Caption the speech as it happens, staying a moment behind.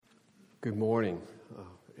Good morning.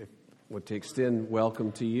 I want to extend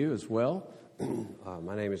welcome to you as well.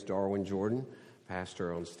 My name is Darwin Jordan,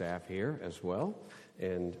 pastor on staff here as well,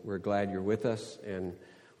 and we're glad you're with us, and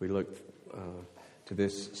we look to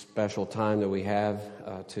this special time that we have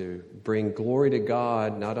to bring glory to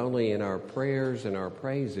God, not only in our prayers and our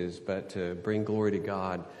praises, but to bring glory to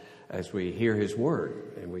God as we hear His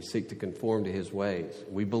Word, and we seek to conform to His ways.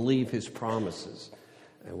 We believe His promises,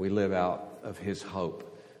 and we live out of His hope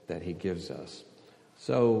that He gives us.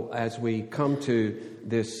 So as we come to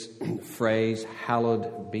this phrase,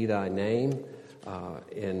 hallowed be thy name,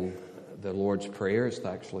 in the Lord's Prayer, it's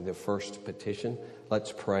actually the first petition.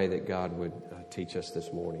 Let's pray that God would teach us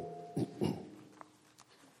this morning.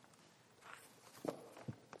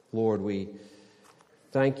 Lord, we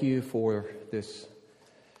thank you for this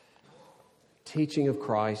teaching of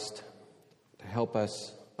Christ to help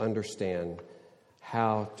us understand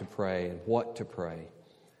how to pray and what to pray.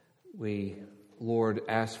 We, Lord,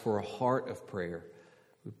 ask for a heart of prayer.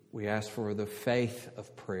 We ask for the faith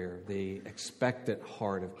of prayer, the expectant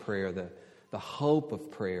heart of prayer, the hope of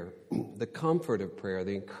prayer, the comfort of prayer,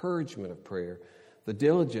 the encouragement of prayer, the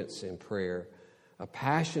diligence in prayer, a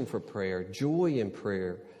passion for prayer, joy in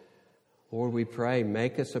prayer. Lord, we pray,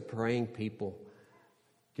 make us a praying people.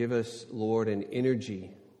 Give us, Lord, an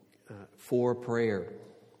energy for prayer.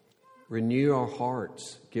 Renew our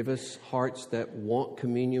hearts. Give us hearts that want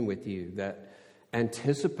communion with you, that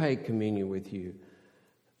anticipate communion with you,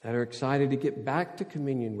 that are excited to get back to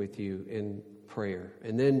communion with you in prayer.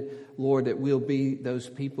 And then, Lord, that we'll be those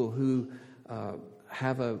people who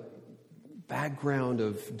have a background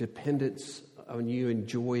of dependence on you and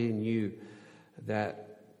joy in you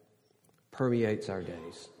that permeates our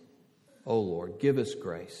days. Oh, Lord, give us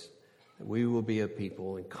grace. We will be a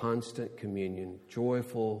people in constant communion,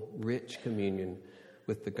 joyful, rich communion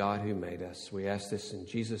with the God who made us. We ask this in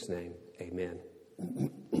Jesus' name. Amen.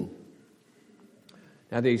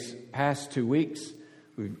 Now, these past 2 weeks,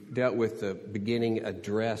 we've dealt with the beginning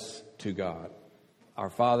address to God.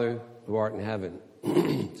 Our Father who art in heaven.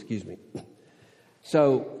 Excuse me.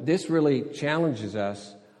 So this really challenges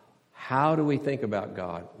us. How do we think about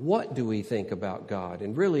God? What do we think about God?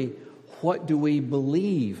 And really, what do we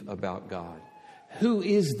believe about God? Who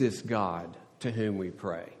is this God to whom we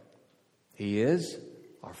pray? He is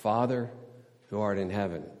our Father who art in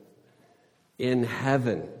heaven. In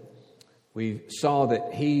heaven, we saw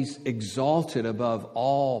that He's exalted above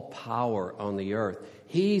all power on the earth.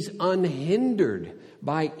 He's unhindered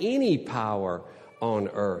by any power on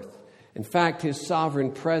earth. In fact, His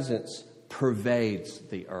sovereign presence pervades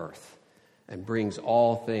the earth and brings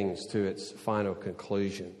all things to its final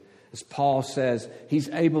conclusion. As Paul says, He's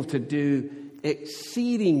able to do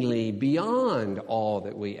exceedingly beyond all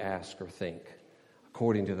that we ask or think,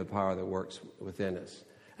 according to the power that works within us.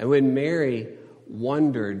 And when Mary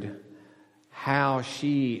wondered how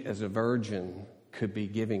she, as a virgin, could be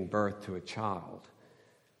giving birth to a child,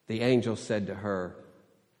 the angel said to her,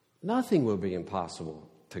 nothing will be impossible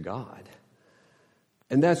to God.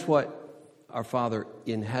 And that's what our Father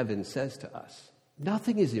in heaven says to us.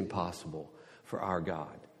 Nothing is impossible for our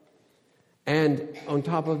God. And on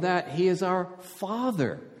top of that, He is our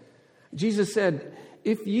Father. Jesus said,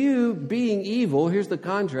 if you being evil, here's the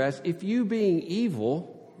contrast, if you being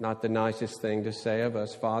evil, not the nicest thing to say of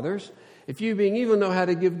us fathers, if you being evil know how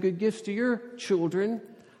to give good gifts to your children,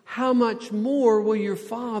 how much more will your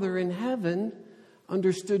Father in heaven,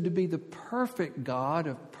 understood to be the perfect God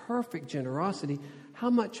of perfect generosity, how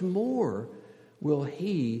much more will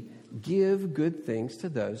He give good things to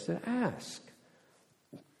those that ask?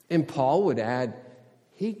 And Paul would add,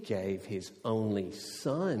 He gave His only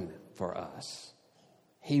Son for us.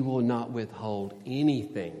 He will not withhold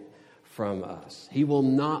anything from us. He will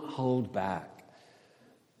not hold back.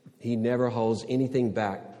 He never holds anything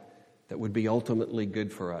back that would be ultimately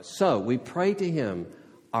good for us. So we pray to Him,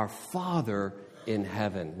 our Father in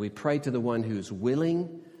heaven. We pray to the one who's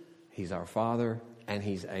willing. He's our Father, and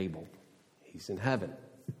He's able. He's in heaven.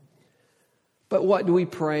 But what do we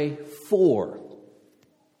pray for?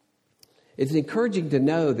 It's encouraging to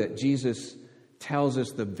know that Jesus tells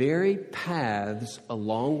us the very paths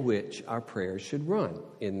along which our prayers should run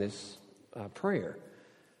in this prayer.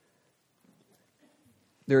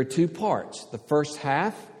 There are two parts. The first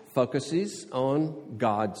half focuses on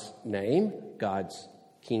God's name, God's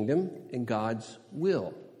kingdom, and God's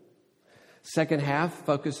will. Second half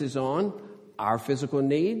focuses on our physical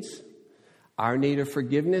needs, our need of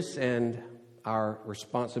forgiveness, and our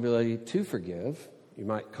responsibility to forgive. You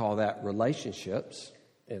might call that relationships,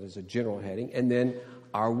 and as a general heading. And then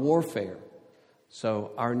our warfare.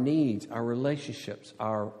 So our needs, our relationships,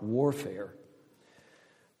 our warfare.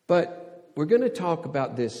 But we're going to talk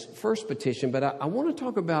about this first petition, but I want to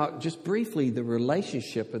talk about just briefly the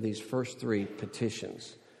relationship of these first three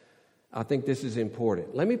petitions. I think this is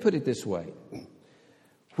important. Let me put it this way.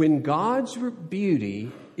 When God's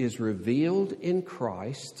beauty is revealed in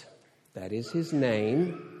Christ, that is his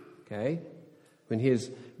name, okay? When his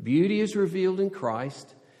beauty is revealed in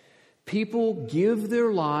Christ, people give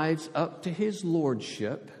their lives up to his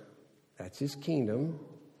lordship, that's his kingdom,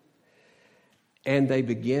 and they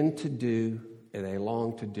begin to do, and they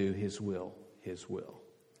long to do his will, his will.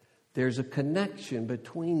 There's a connection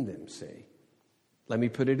between them, see? Let me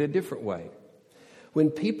put it a different way. When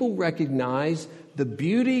people recognize the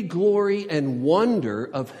beauty, glory, and wonder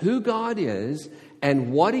of who God is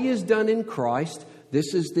and what he has done in Christ,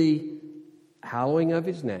 this is the hallowing of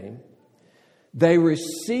his name, they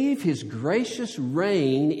receive his gracious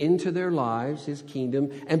reign into their lives, his kingdom,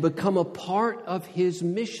 and become a part of his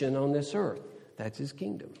mission on this earth. That's his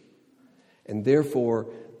kingdom. And therefore,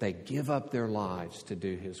 they give up their lives to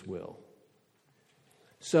do his will.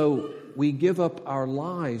 So we give up our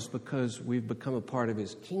lives because we've become a part of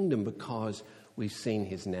his kingdom because we've seen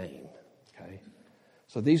his name. Okay?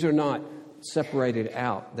 So these are not separated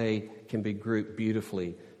out. They can be grouped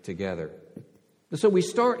beautifully together. So we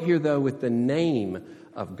start here, though, with the name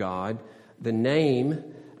of God. The name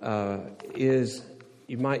is,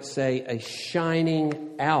 you might say, a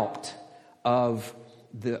shining out of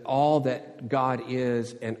all that God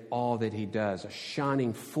is and all that he does, a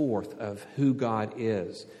shining forth of who God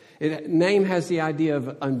is. Name has the idea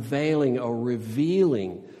of unveiling or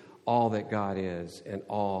revealing all that God is and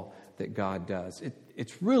all that God does.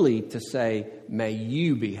 It's really to say, may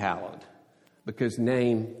you be hallowed, because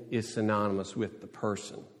name is synonymous with the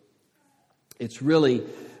person. It's really,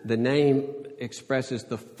 the name expresses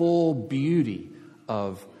the full beauty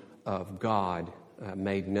of God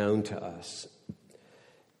made known to us.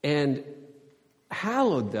 And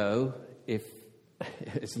hallowed, though,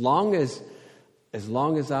 as long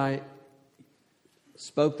as I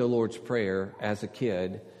spoke the Lord's Prayer as a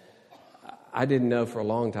kid, I didn't know for a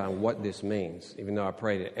long time what this means, even though I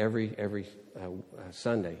prayed it every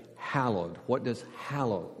Sunday. Hallowed. What does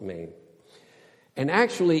hallowed mean? And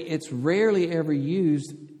actually, it's rarely ever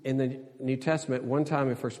used in the New Testament, one time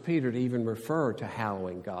in 1 Peter, to even refer to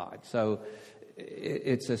hallowing God. So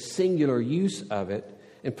it's a singular use of it,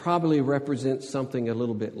 and probably represents something a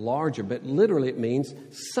little bit larger. But literally it means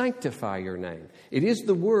sanctify your name. It is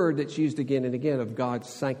the word that's used again and again of God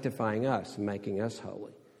sanctifying us, making us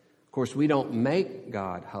holy. Of course, we don't make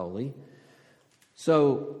God holy.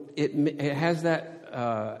 So it has that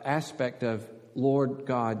aspect of, Lord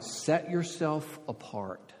God, set yourself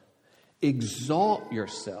apart. Exalt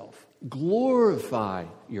yourself. Glorify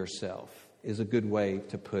yourself is a good way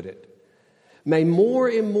to put it. May more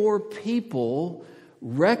and more people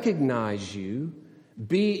recognize you,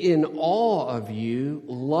 be in awe of you,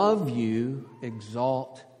 love you,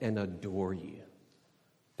 exalt, and adore you.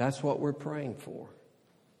 That's what we're praying for.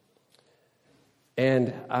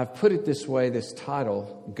 And I've put it this way, this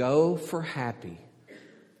title, Go for Happy,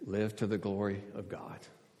 Live to the Glory of God.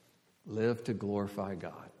 Live to glorify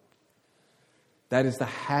God. That is the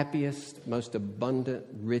happiest, most abundant,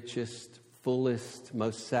 richest, fullest,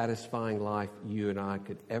 most satisfying life you and I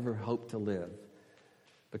could ever hope to live.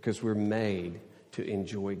 Because we're made to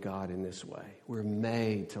enjoy God in this way. We're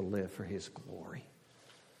made to live for his glory.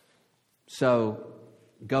 So,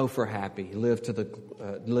 go for happy. Live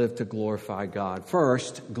to glorify God.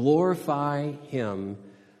 First, glorify him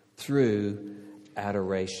through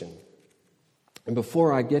adoration. And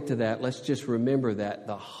before I get to that, let's just remember that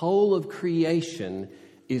the whole of creation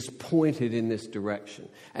is pointed in this direction.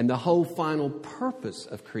 And the whole final purpose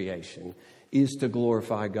of creation is to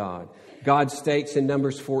glorify God. God states in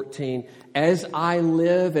Numbers 14, as I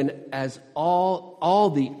live and as all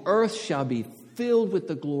the earth shall be filled with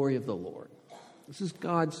the glory of the Lord. This is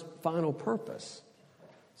God's final purpose.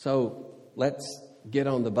 So let's get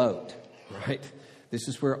on the boat, right? This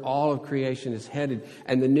is where all of creation is headed.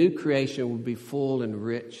 And the new creation will be full and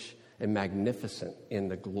rich and magnificent in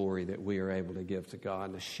the glory that we are able to give to God,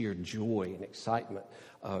 and the sheer joy and excitement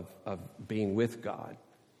of being with God.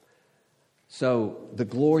 So the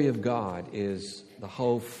glory of God is the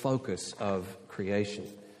whole focus of creation.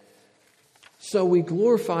 So we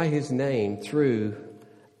glorify his name through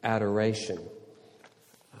adoration.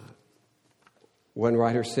 One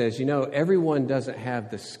writer says, everyone doesn't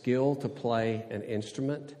have the skill to play an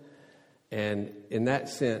instrument. And in that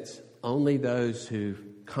sense, only those who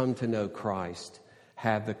come to know Christ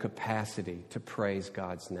have the capacity to praise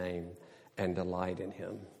God's name and delight in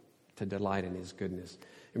him, to delight in his goodness.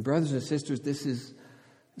 And brothers and sisters, this is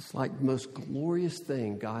It's like the most glorious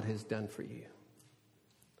thing God has done for you.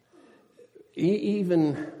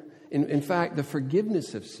 Even, in fact, the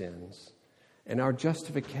forgiveness of sins and our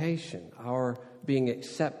justification, our being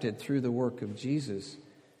accepted through the work of Jesus,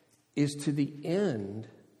 is to the end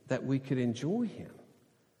that we could enjoy Him.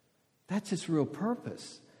 That's its real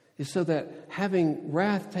purpose, is so that having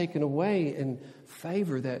wrath taken away in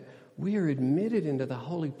favor, that we are admitted into the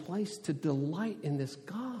holy place to delight in this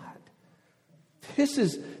God. This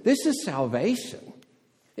is salvation.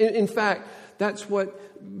 In fact, that's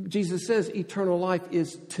what Jesus says, eternal life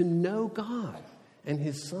is to know God and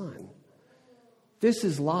His Son. This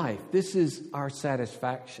is life. This is our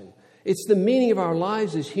satisfaction. It's the meaning of our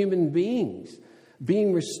lives as human beings,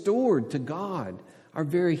 being restored to God, our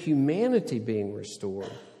very humanity being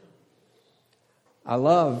restored. I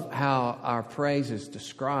love how our praise is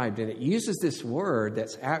described, and it uses this word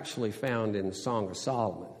that's actually found in the Song of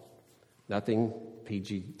Solomon. Nothing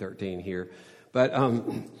PG-13 here. But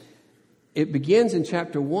it begins in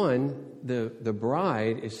chapter 1. The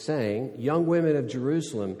bride is saying, young women of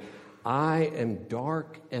Jerusalem, I am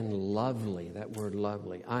dark and lovely. That word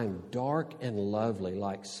lovely. I am dark and lovely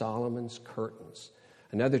like Solomon's curtains.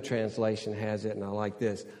 Another translation has it, and I like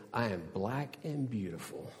this. I am black and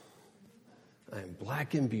beautiful. I am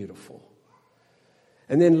black and beautiful.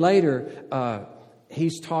 And then later,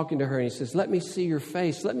 he's talking to her and he says, let me see your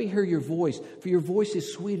face. Let me hear your voice. For your voice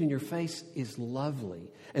is sweet and your face is lovely.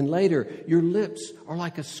 And later, your lips are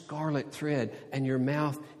like a scarlet thread and your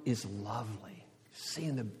mouth is lovely.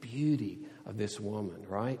 Seeing the beauty of this woman,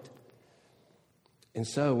 right? And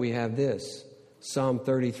so we have this. Psalm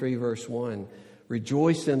 33 verse 1.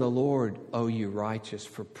 Rejoice in the Lord, O you righteous,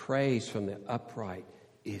 for praise from the upright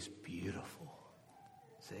is beautiful.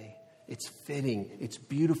 See? It's fitting. It's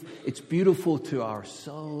beautiful. It's beautiful to our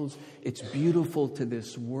souls. It's beautiful to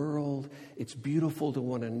this world. It's beautiful to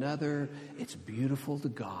one another. It's beautiful to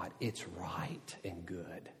God. It's right and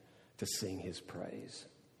good to sing His praise.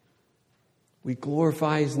 We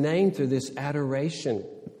glorify His name through this adoration.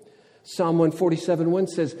 Psalm 147:1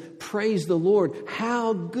 says, praise the Lord.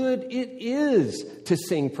 How good it is to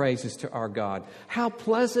sing praises to our God. How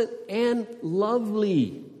pleasant and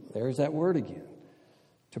lovely. There's that word again.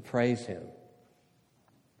 To praise Him.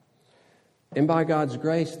 And by God's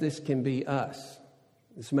grace, this can be us.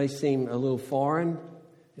 This may seem a little foreign.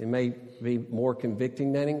 It may be more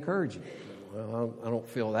convicting than encouraging. Well, I don't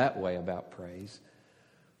feel that way about praise.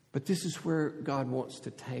 But this is where God wants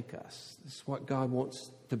to take us. This is what God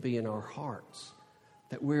wants to be in our hearts.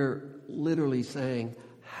 That we're literally saying,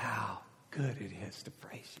 how good it is to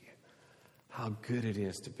praise you. How good it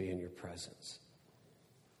is to be in your presence.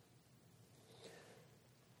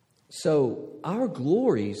 So our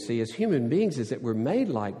glory, you see, as human beings is that we're made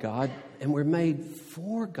like God and we're made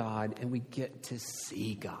for God and we get to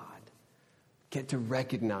see God, get to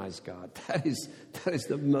recognize God. That is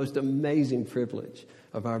the most amazing privilege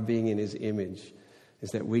of our being in His image,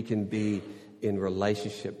 is that we can be in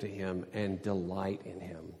relationship to Him and delight in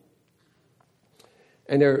Him.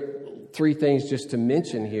 And there are three things just to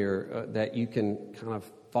mention here that you can kind of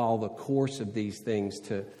follow the course of these things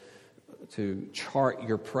to chart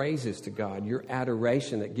your praises to God, your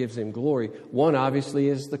adoration that gives Him glory. One, obviously,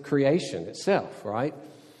 is the creation itself, right?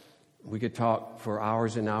 We could talk for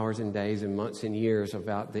hours and hours and days and months and years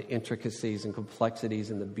about the intricacies and complexities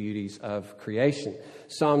and the beauties of creation.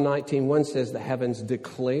 Psalm 19:1 says the heavens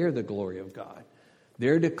declare the glory of God.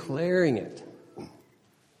 They're declaring it.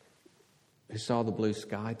 Who saw the blue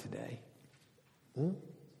sky today?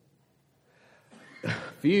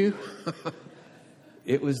 Few.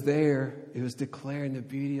 It was there. It was declaring the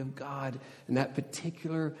beauty of God and that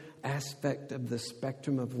particular aspect of the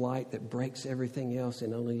spectrum of light that breaks everything else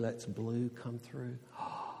and only lets blue come through.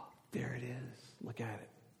 Oh, there it is. Look at it.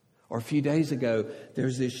 Or a few days ago,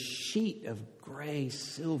 there's this sheet of gray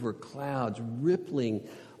silver clouds rippling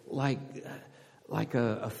like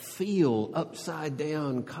a field upside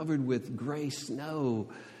down covered with gray snow.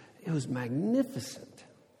 It was magnificent.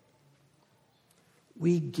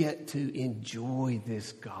 We get to enjoy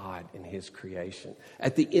this God in His creation.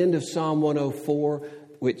 At the end of Psalm 104,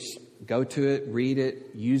 which go to it, read it,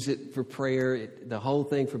 use it for prayer, the whole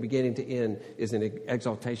thing from beginning to end is an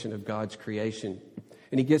exaltation of God's creation.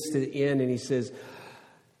 And he gets to the end and he says,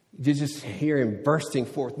 you just hear him bursting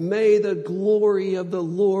forth, may the glory of the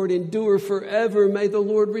Lord endure forever. May the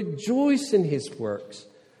Lord rejoice in His works.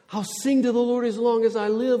 I'll sing to the Lord as long as I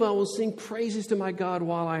live. I will sing praises to my God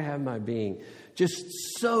while I have my being. Just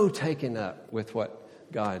so taken up with what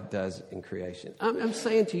God does in creation. I'm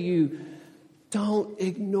saying to you, don't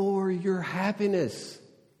ignore your happiness.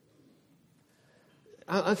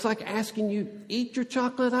 It's like asking you, eat your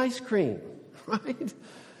chocolate ice cream, right?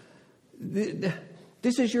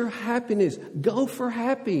 This is your happiness. Go for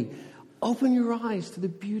happy. Open your eyes to the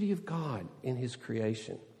beauty of God in His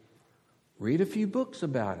creation. Read a few books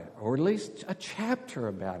about it, or at least a chapter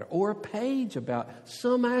about it, or a page about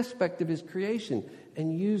some aspect of His creation,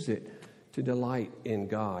 and use it to delight in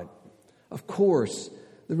God. Of course,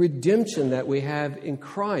 the redemption that we have in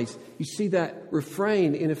Christ, you see that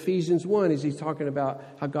refrain in Ephesians 1 as he's talking about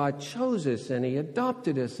how God chose us and He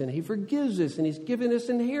adopted us and He forgives us and He's given us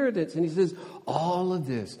inheritance. And He says, all of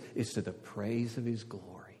this is to the praise of His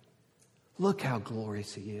glory. Look how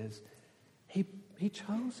glorious He is. He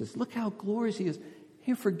chose us. Look how glorious He is.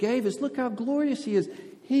 He forgave us. Look how glorious He is.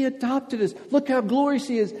 He adopted us. Look how glorious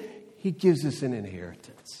He is. He gives us an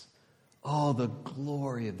inheritance. Oh, the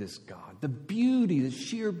glory of this God. The beauty, the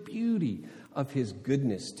sheer beauty of His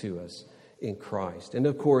goodness to us in Christ. And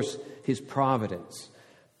of course, His providence.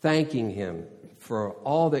 Thanking Him for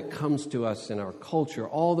all that comes to us in our culture,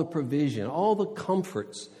 all the provision, all the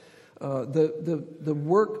comforts, the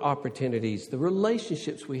work opportunities, the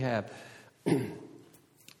relationships we have.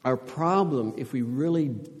 Our problem, if we really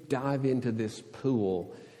dive into this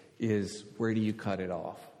pool, is where do you cut it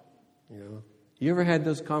off? You ever had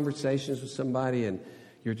those conversations with somebody and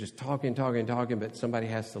you're just talking, but somebody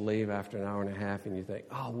has to leave after an hour and a half and you think,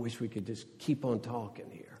 oh, I wish we could just keep on talking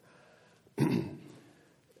here.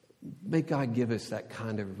 May God give us that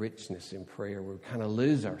kind of richness in prayer where we kind of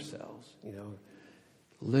lose ourselves,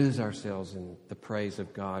 lose ourselves in the praise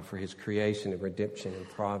of God for His creation and redemption and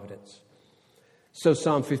providence. So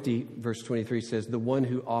Psalm 50 verse 23 says, the one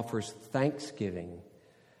who offers thanksgiving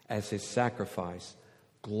as his sacrifice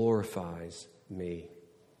glorifies me.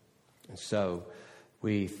 And so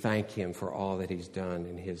we thank Him for all that He's done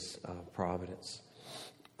in His providence.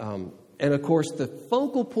 And of course, the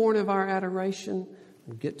focal point of our adoration,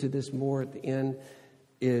 we'll get to this more at the end,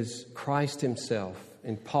 is Christ Himself.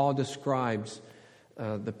 And Paul describes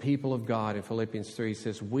the people of God in Philippians 3. He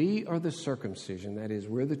says, we are the circumcision. That is,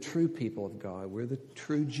 we're the true people of God. We're the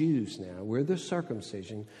true Jews now. We're the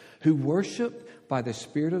circumcision who worship by the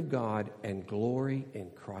Spirit of God and glory in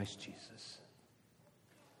Christ Jesus.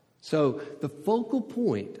 So the focal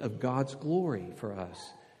point of God's glory for us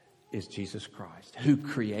is Jesus Christ, who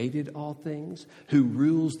created all things, who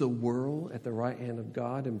rules the world at the right hand of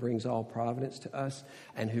God and brings all providence to us,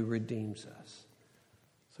 and who redeems us.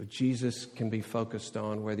 So Jesus can be focused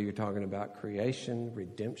on whether you're talking about creation,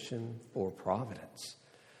 redemption, or providence,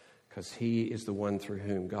 because He is the one through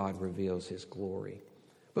whom God reveals His glory.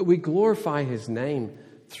 But we glorify His name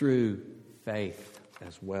through faith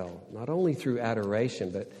as well, not only through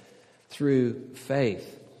adoration, but through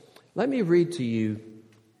faith. Let me read to you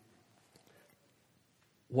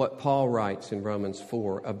what Paul writes in Romans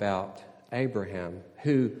 4 about Abraham,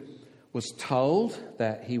 who was told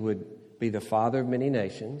that he would be the father of many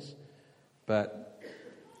nations, but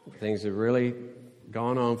things have really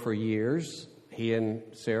gone on for years. He and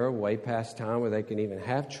Sarah way past time where they can even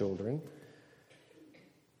have children.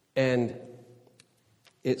 And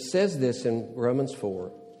it says this in Romans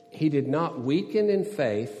 4, he did not weaken in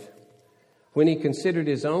faith when he considered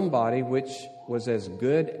his own body, which was as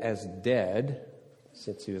good as dead,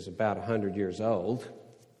 since he was about 100 years old,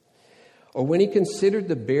 or when he considered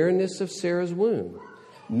the barrenness of Sarah's womb.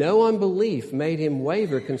 No unbelief made him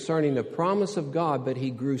waver concerning the promise of God, but he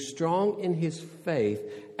grew strong in his faith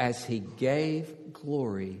as he gave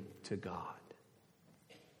glory to God,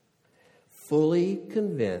 fully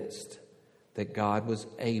convinced that God was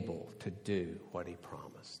able to do what He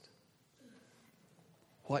promised.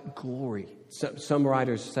 What glory. Some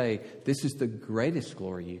writers say this is the greatest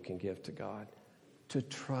glory you can give to God, to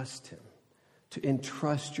trust Him, to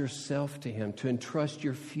entrust yourself to Him, to entrust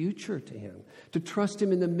your future to Him, to trust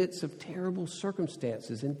Him in the midst of terrible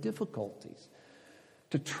circumstances and difficulties,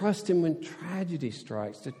 to trust Him when tragedy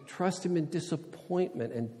strikes, to trust Him in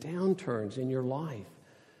disappointment and downturns in your life,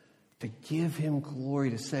 to give Him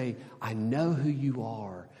glory, to say, I know who you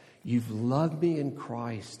are. You've loved me in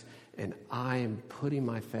Christ, and I am putting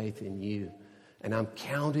my faith in you, and I'm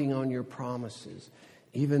counting on your promises.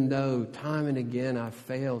 Even though time and again I've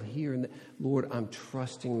failed here and there, Lord, I'm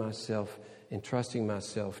trusting myself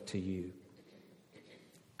to you.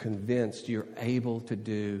 Convinced you're able to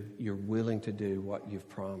do, you're willing to do what you've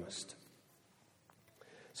promised.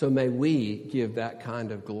 So may we give that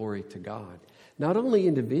kind of glory to God, not only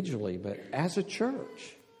individually, but as a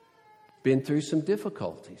church. Been through some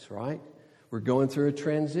difficulties, right? We're going through a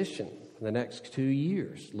transition in the next 2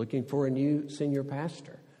 years, looking for a new senior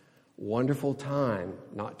pastor. Wonderful time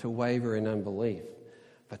not to waver in unbelief,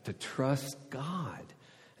 but to trust God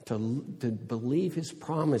to believe his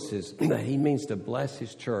promises that he means to bless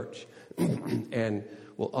his church and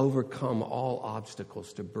will overcome all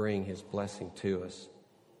obstacles to bring his blessing to us.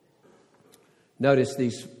 Notice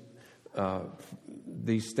these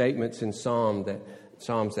statements in Psalms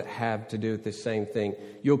that have to do with the same thing.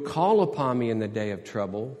 You'll call upon me in the day of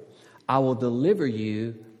trouble. I will deliver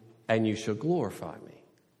you, and you shall glorify me.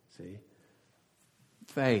 See?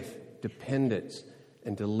 Faith, dependence,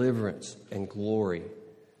 and deliverance and glory.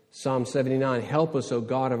 Psalm 79, help us, O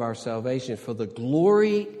God of our salvation, for the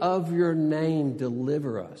glory of your name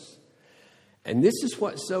deliver us. And this is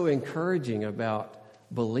what's so encouraging about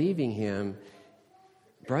believing him.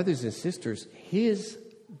 Brothers and sisters, his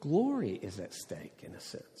glory is at stake in a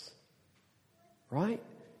sense. Right?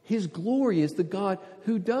 His glory is the God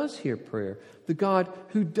who does hear prayer, the God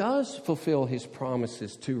who does fulfill his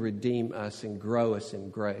promises to redeem us and grow us in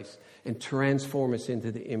grace and transform us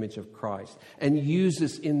into the image of Christ and use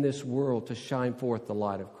us in this world to shine forth the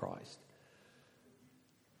light of Christ.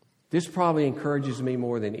 This probably encourages me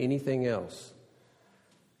more than anything else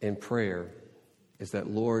in prayer, is that,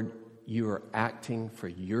 Lord, you are acting for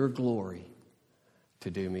your glory to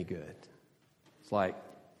do me good. It's like,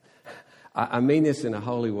 I mean this in a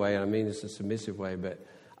holy way, and I mean this in a submissive way, but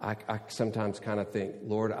I sometimes kind of think,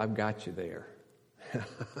 Lord, I've got you there.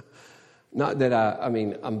 Not that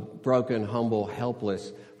I'm broken, humble,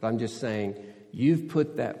 helpless, but I'm just saying, you've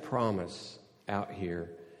put that promise out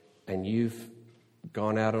here, and you've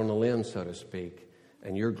gone out on a limb, so to speak,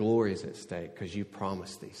 and your glory is at stake because you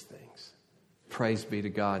promised these things. Praise be to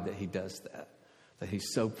God that he does that he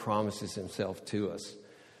so promises himself to us.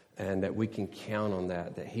 And that we can count on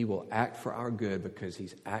that he will act for our good because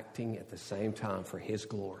he's acting at the same time for his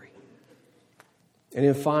glory. And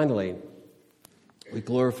then finally, we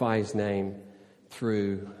glorify his name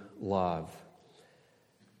through love.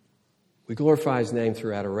 We glorify his name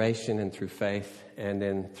through adoration and through faith and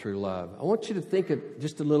then through love. I want you to think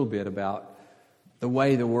just a little bit about the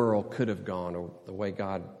way the world could have gone or the way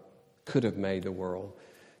God could have made the world.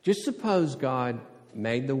 Just suppose God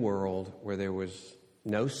made the world where there was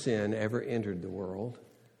no sin ever entered the world.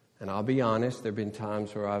 And I'll be honest, there have been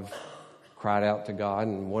times where I've cried out to God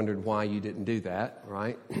and wondered why you didn't do that,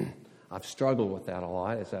 right? I've struggled with that a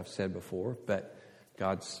lot, as I've said before, but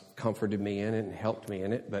God's comforted me in it and helped me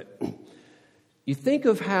in it. But you think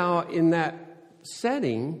of how in that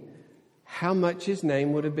setting, how much his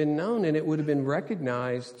name would have been known, and it would have been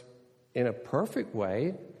recognized in a perfect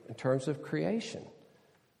way in terms of creation.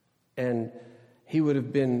 And it would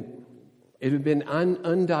have been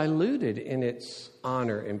undiluted in its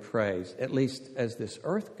honor and praise, at least as this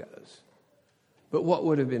earth goes. But what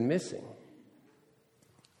would have been missing?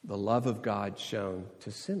 The love of God shown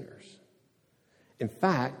to sinners. In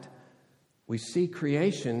fact, we see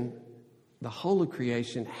creation, the whole of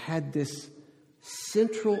creation, had this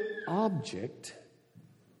central object,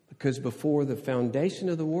 because before the foundation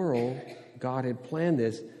of the world, God had planned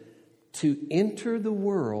this, to enter the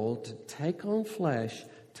world, to take on flesh,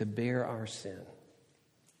 to bear our sin.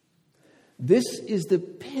 This is the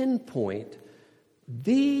pinpoint,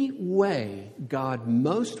 the way God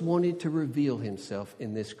most wanted to reveal himself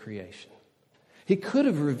in this creation. He could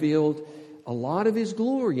have revealed a lot of his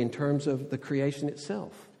glory in terms of the creation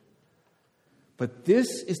itself. But this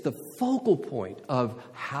is the focal point of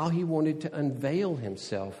how he wanted to unveil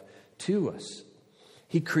himself to us.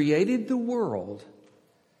 He created the world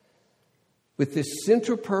with this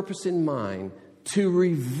central purpose in mind, to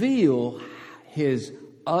reveal his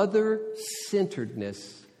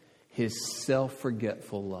other-centeredness, his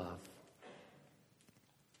self-forgetful love.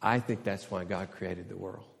 I think that's why God created the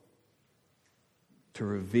world. To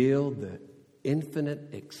reveal the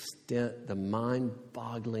infinite extent, the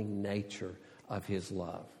mind-boggling nature of his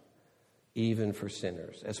love, even for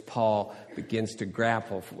sinners. As Paul begins to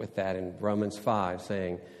grapple with that in Romans 5,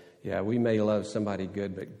 saying, yeah, we may love somebody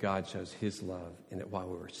good, but God shows his love in it while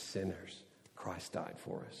we were sinners. Christ died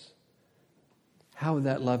for us. How would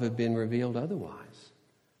that love have been revealed otherwise?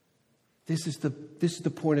 This is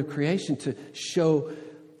the point of creation, to show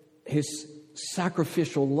his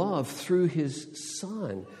sacrificial love through his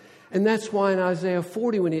Son. And that's why in Isaiah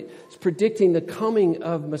 40, when it's predicting the coming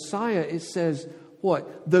of Messiah, it says,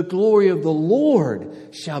 what? The glory of the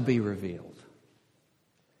Lord shall be revealed.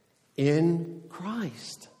 In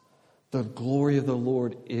Christ, the glory of the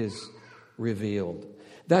Lord is revealed.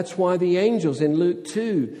 That's why the angels in Luke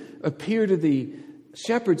 2 appear to the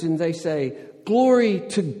shepherds and they say, glory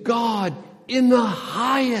to God in the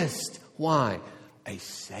highest. Why? A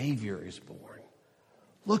Savior is born.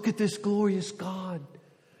 Look at this glorious God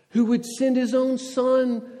who would send his own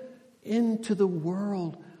Son into the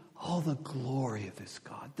world, all the glory of this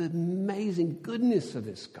God, the amazing goodness of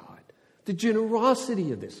this God, the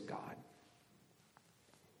generosity of this God.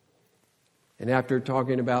 And after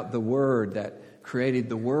talking about the Word that created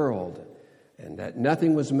the world, and that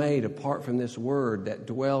nothing was made apart from this Word that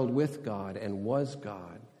dwelled with God and was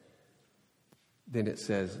God, then it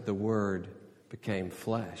says the Word became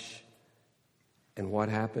flesh. And what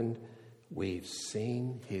happened? We've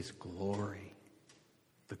seen His glory.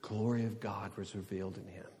 The glory of God was revealed in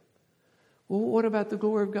Him. Well, what about the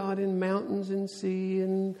glory of God in mountains and sea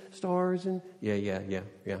and stars? And yeah.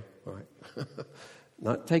 All right.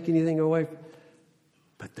 Not take anything away.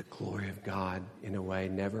 But the glory of God, in a way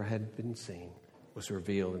never had been seen, was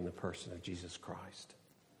revealed in the person of Jesus Christ.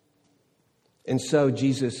 And so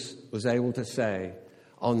Jesus was able to say,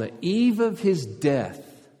 on the eve of His death,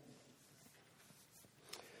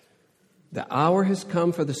 the hour has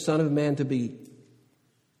come for the Son of Man to be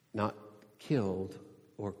not killed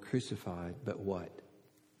or crucified, but what?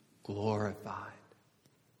 Glorified.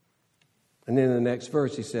 And then in the next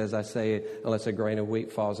verse he says, I say, unless a grain of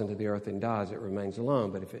wheat falls into the earth and dies, it remains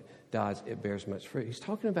alone. But if it dies, it bears much fruit. He's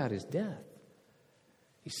talking about His death.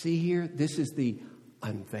 You see here, this is the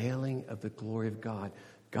unveiling of the glory of God.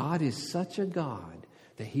 God is such a God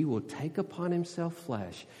that He will take upon Himself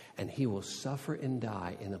flesh and He will suffer and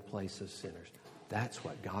die in the place of sinners. That's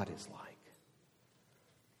what God is like.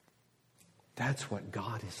 That's what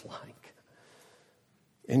God is like.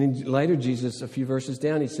 And later, Jesus, a few verses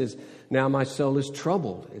down, He says, now my soul is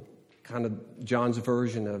troubled. Kind of John's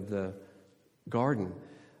version of the garden.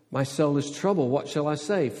 My soul is troubled. What shall I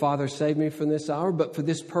say? Father, save me from this hour. But for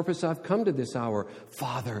this purpose I've come to this hour.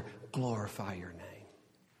 Father, glorify your name.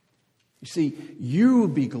 You see, you will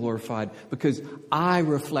be glorified because I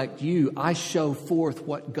reflect you. I show forth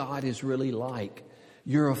what God is really like.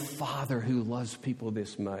 You're a Father who loves people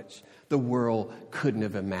this much. The world couldn't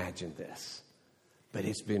have imagined this. But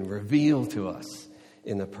it's been revealed to us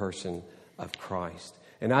in the person of Christ.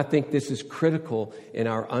 And I think this is critical in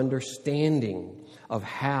our understanding of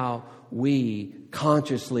how we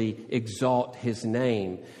consciously exalt His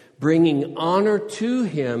name, bringing honor to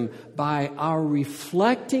Him by our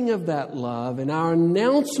reflecting of that love and our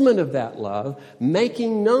announcement of that love,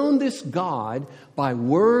 making known this God by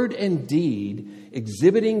word and deed,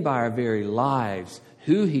 exhibiting by our very lives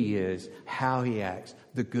who He is, how He acts,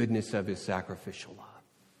 the goodness of His sacrificial love.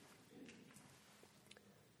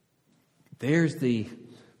 There's the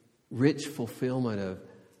rich fulfillment of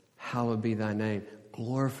hallowed be thy name.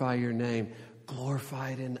 Glorify your name.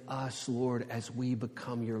 Glorify it in us, Lord, as we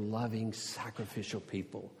become your loving sacrificial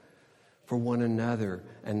people for one another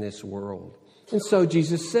and this world. And so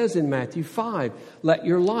Jesus says in Matthew 5, let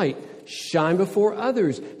your light shine before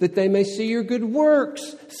others that they may see your good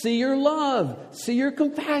works, see your love, see your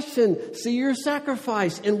compassion, see your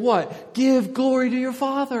sacrifice, and what? Give glory to your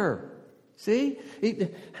Father. See? The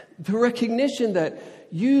recognition that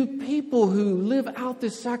you people who live out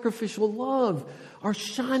this sacrificial love are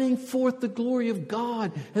shining forth the glory of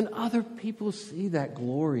God, and other people see that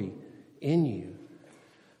glory in you.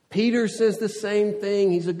 Peter says the same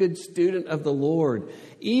thing. He's a good student of the Lord.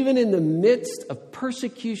 Even in the midst of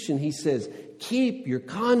persecution, he says, keep your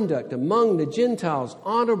conduct among the Gentiles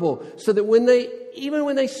honorable, so that even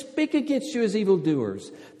when they speak against you as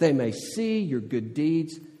evildoers, they may see your good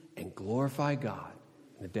deeds and glorify God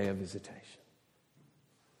in the day of visitation.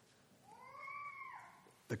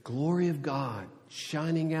 The glory of God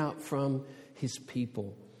shining out from His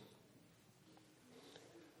people.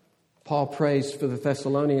 Paul prays for the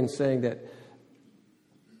Thessalonians, saying that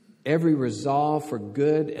every resolve for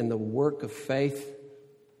good and the work of faith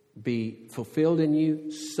be fulfilled in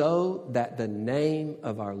you, so that the name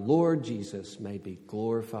of our Lord Jesus may be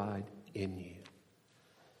glorified in you.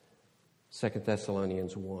 2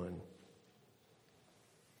 Thessalonians 1.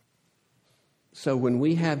 So when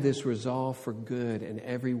we have this resolve for good and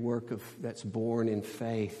every work that's born in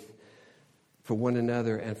faith for one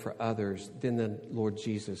another and for others, then the Lord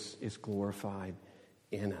Jesus is glorified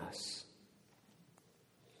in us.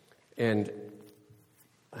 And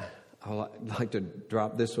I'd like to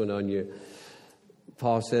drop this one on you.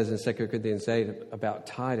 Paul says in 2 Corinthians 8 about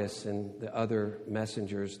Titus and the other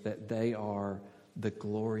messengers that they are the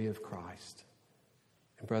glory of Christ.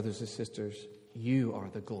 And brothers and sisters, you are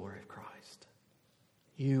the glory of Christ.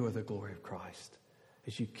 You are the glory of Christ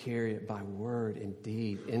as you carry it by word and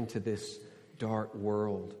deed into this dark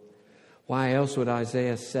world. Why else would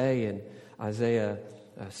Isaiah say in Isaiah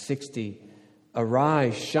 60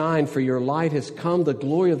 Arise, shine, for your light has come. The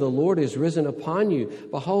glory of the Lord is risen upon you.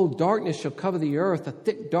 Behold, darkness shall cover the earth, a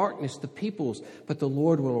thick darkness the peoples. But the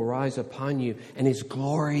Lord will arise upon you, and his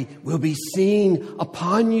glory will be seen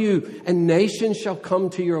upon you. And nations shall come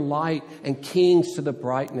to your light, and kings to the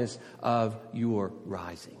brightness of your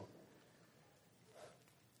rising.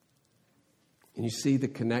 And you see the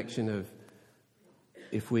connection of,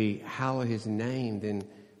 if we hallow his name, then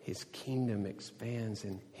his kingdom expands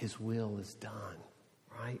and his will is done,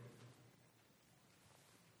 right?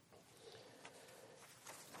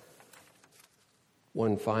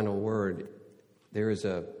 One final word. There is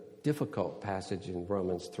a difficult passage in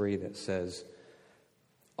Romans 3 that says,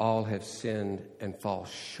 all have sinned and fall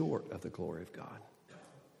short of the glory of God.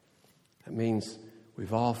 That means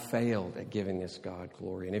we've all failed at giving this God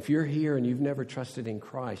glory. And if you're here and you've never trusted in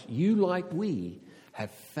Christ, you, like we, have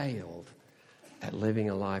failed at living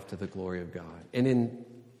a life to the glory of God. And in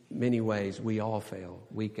many ways, we all fail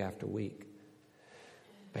week after week.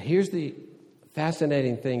 But here's the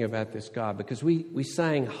fascinating thing about this God, because we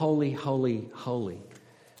sang holy, holy, holy.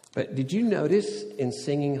 But did you notice in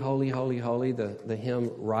singing holy, holy, holy, the hymn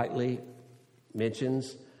rightly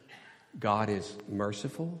mentions God is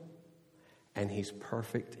merciful and he's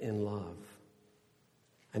perfect in love.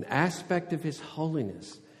 An aspect of his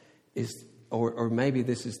holiness is, or maybe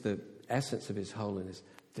this is the essence of his holiness,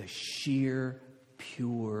 the sheer,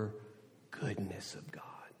 pure goodness of God.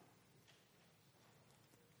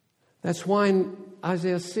 That's why in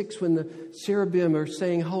Isaiah 6, when the cherubim are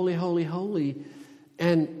saying, holy, holy, holy,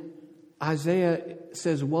 and Isaiah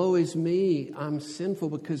says, woe is me, I'm sinful,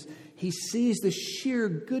 because he sees the sheer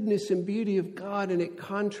goodness and beauty of God, and it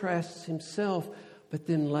contrasts himself. But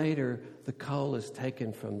then later, the coal is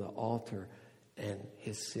taken from the altar, and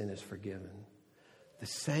his sin is forgiven. The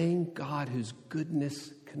same God whose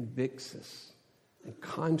goodness convicts us and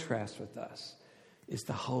contrasts with us is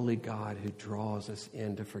the holy God who draws us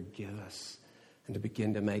in to forgive us and to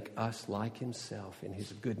begin to make us like himself in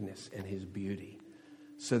his goodness and his beauty,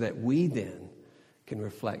 so that we then can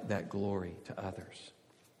reflect that glory to others.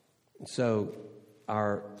 And so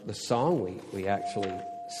the song we actually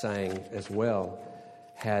sang as well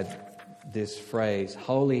had this phrase,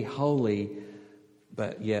 holy, holy,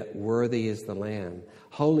 but yet worthy is the Lamb.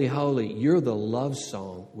 Holy, holy, you're the love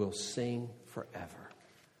song we'll sing forever.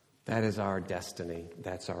 That is our destiny.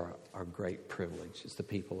 That's our great privilege as the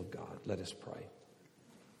people of God. Let us pray.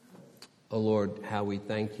 Oh Lord, how we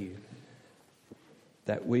thank you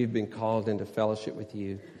that we've been called into fellowship with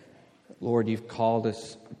you. Lord, you've called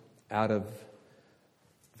us out of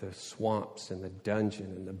the swamps and the dungeon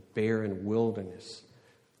and the barren wilderness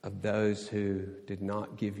of those who did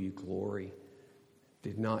not give you glory,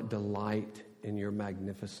 did not delight in your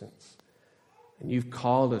magnificence. And you've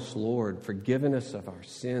called us, Lord, forgiven us of our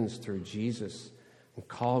sins through Jesus, and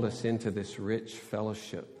called us into this rich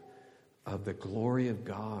fellowship of the glory of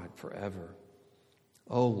God forever.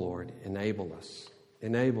 Oh, Lord, enable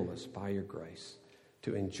us by your grace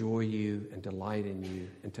to enjoy you and delight in you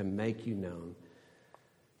and to make you known.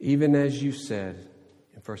 Even as you said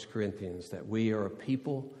in 1 Corinthians, that we are a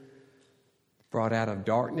people brought out of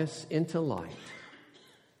darkness into light,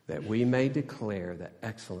 that we may declare the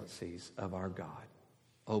excellencies of our God.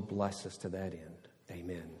 Oh, bless us to that end.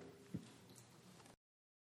 Amen.